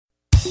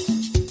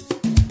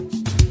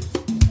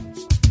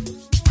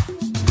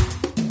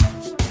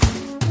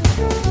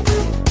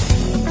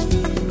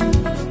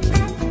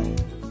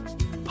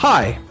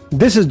Hi,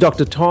 this is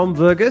Dr. Tom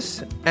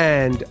Vergas,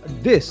 and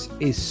this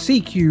is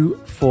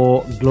CQ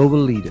for Global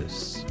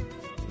Leaders.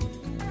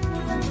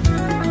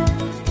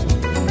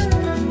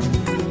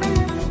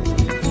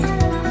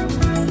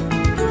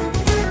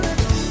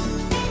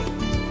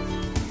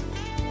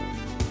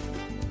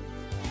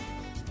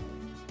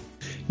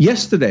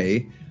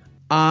 Yesterday,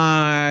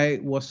 I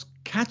was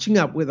catching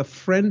up with a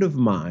friend of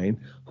mine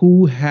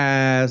who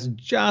has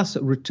just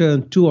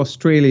returned to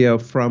Australia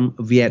from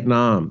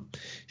Vietnam.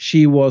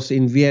 She was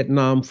in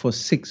Vietnam for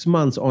 6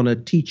 months on a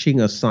teaching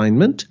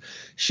assignment.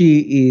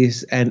 She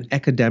is an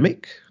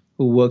academic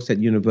who works at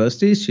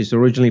universities. She's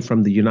originally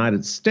from the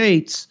United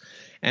States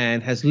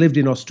and has lived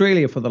in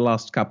Australia for the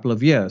last couple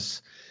of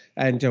years.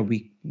 And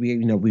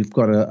we've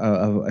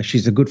got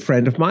she's a good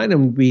friend of mine,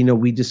 and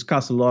we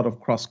discuss a lot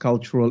of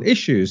cross-cultural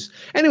issues.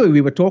 Anyway,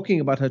 we were talking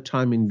about her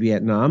time in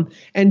Vietnam,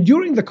 and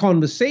during the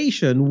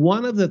conversation,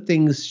 one of the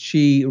things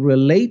she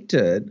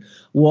related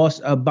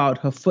was about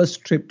her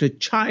first trip to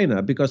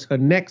China, because her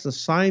next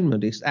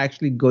assignment is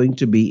actually going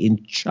to be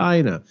in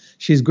China.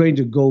 She's going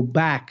to go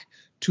back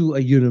to a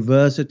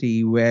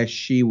university where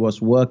she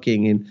was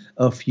working in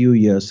a few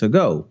years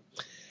ago.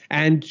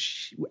 And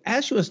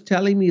as she was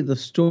telling me the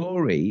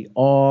story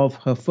of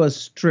her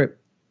first trip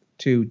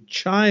to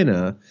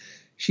China,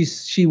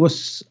 she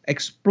was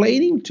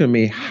explaining to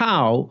me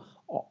how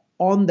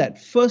on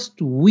that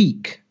first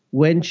week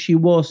when she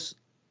was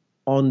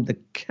on the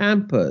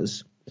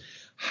campus,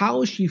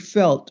 how she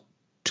felt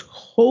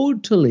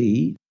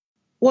totally,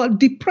 well,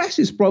 depressed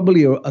is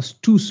probably a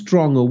too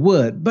strong a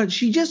word, but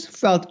she just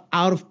felt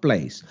out of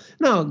place.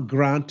 Now,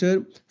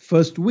 granted,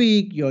 first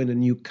week, you're in a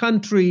new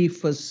country,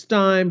 first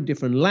time,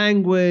 different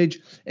language,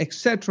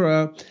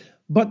 etc.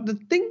 But the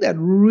thing that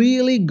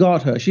really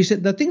got her, she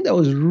said the thing that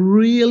was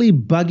really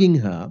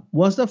bugging her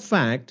was the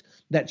fact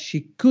that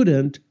she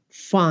couldn't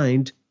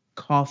find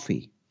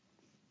coffee.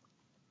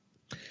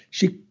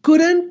 She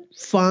couldn't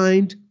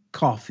find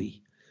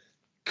coffee.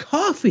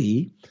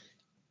 Coffee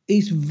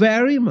is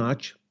very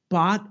much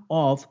part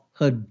of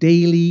her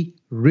daily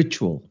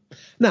ritual.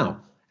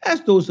 Now, as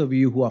those of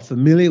you who are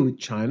familiar with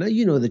China,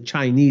 you know the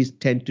Chinese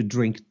tend to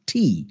drink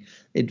tea.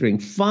 They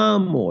drink far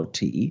more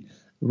tea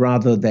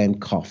rather than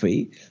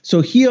coffee.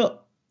 So here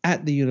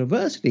at the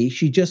university,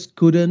 she just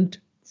couldn't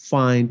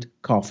find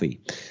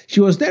coffee. She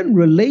was then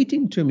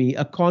relating to me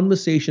a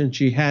conversation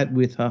she had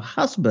with her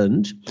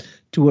husband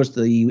towards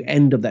the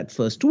end of that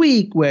first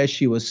week, where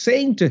she was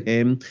saying to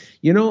him,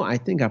 I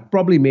think I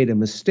probably made a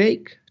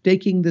mistake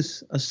taking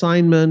this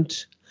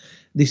assignment.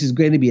 This is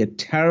going to be a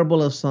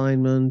terrible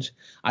assignment.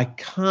 I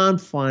can't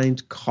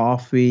find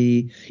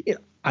coffee.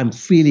 I'm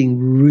feeling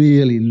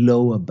really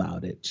low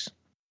about it.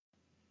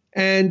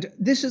 And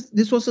this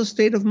was her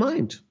state of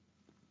mind.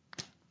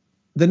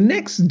 The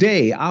next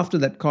day after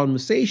that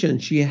conversation,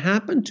 she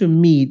happened to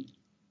meet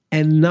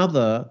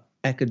another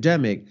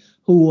academic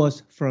who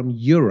was from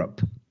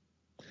Europe.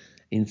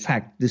 In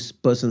fact, this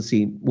person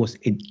was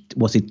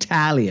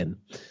Italian.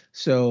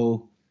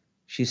 So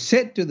she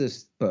said to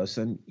this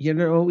person,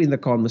 in the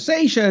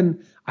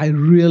conversation, I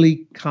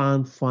really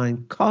can't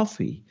find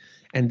coffee.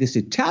 And this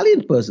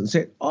Italian person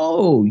said,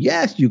 oh,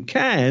 yes, you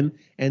can.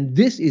 And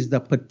this is the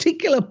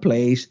particular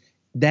place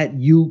that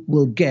you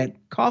will get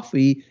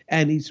coffee,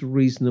 and it's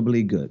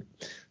reasonably good.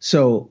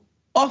 So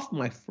off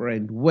my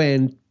friend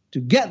went to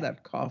get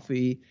that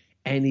coffee,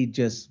 and it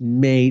just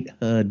made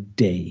her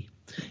day.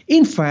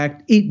 In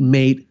fact, it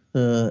made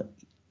her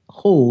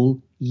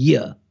whole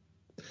year,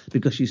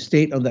 because she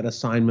stayed on that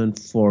assignment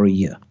for a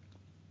year.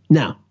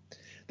 Now,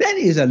 that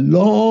is a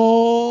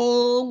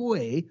long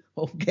way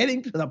of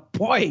getting to the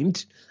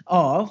point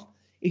of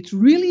it's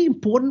really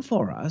important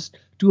for us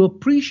to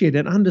appreciate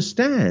and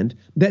understand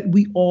that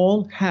we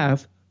all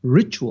have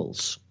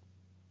rituals.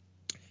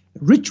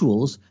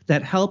 Rituals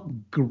that help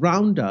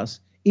ground us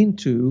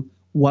into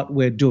what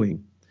we're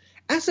doing.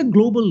 As a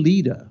global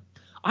leader,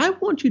 I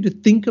want you to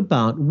think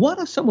about what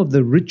are some of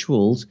the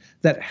rituals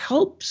that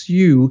helps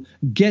you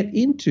get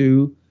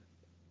into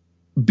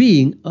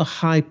being a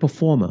high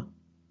performer.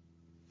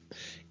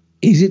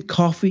 Is it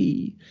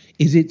coffee?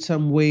 Is it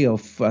some way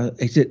of,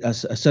 is it a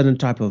certain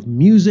type of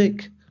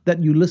music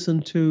that you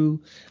listen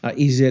to?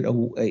 Is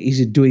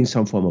it doing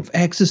some form of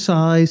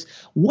exercise?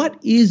 What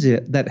is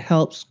it that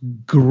helps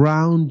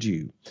ground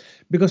you?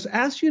 Because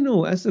as you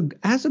know, as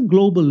a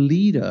global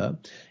leader,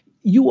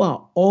 you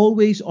are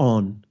always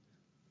on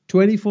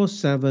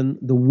 24/7.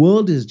 The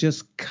world is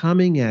just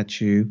coming at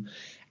you.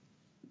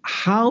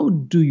 How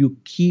do you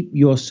keep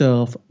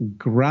yourself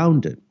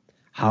grounded?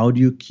 How do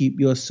you keep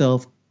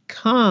yourself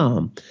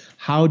calm?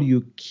 How do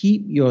you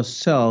keep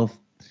yourself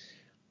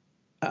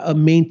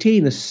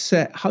maintain a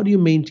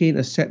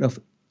set of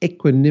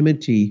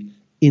equanimity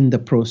in the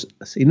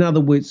process? In other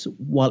words,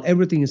 while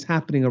everything is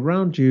happening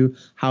around you,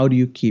 how do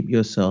you keep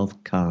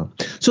yourself calm?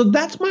 So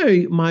that's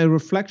my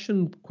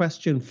reflection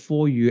question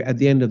for you at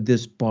the end of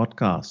this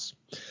podcast.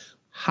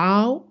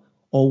 How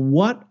or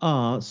what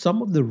are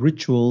some of the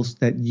rituals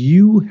that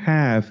you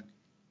have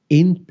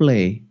in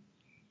play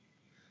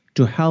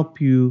to help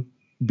you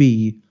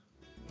be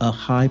a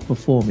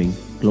high-performing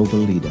global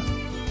leader.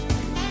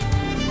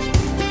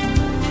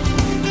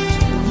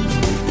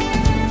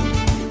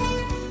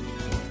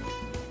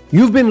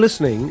 You've been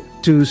listening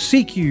to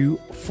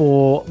CQ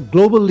for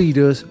Global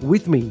Leaders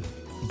with me,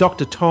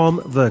 Dr. Tom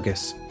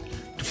Verghese.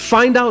 To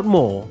find out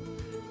more,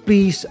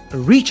 please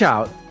reach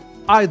out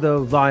either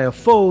via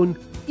phone,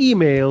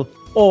 email,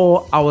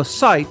 or our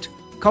site,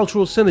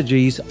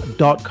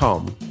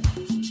 culturalsynergies.com.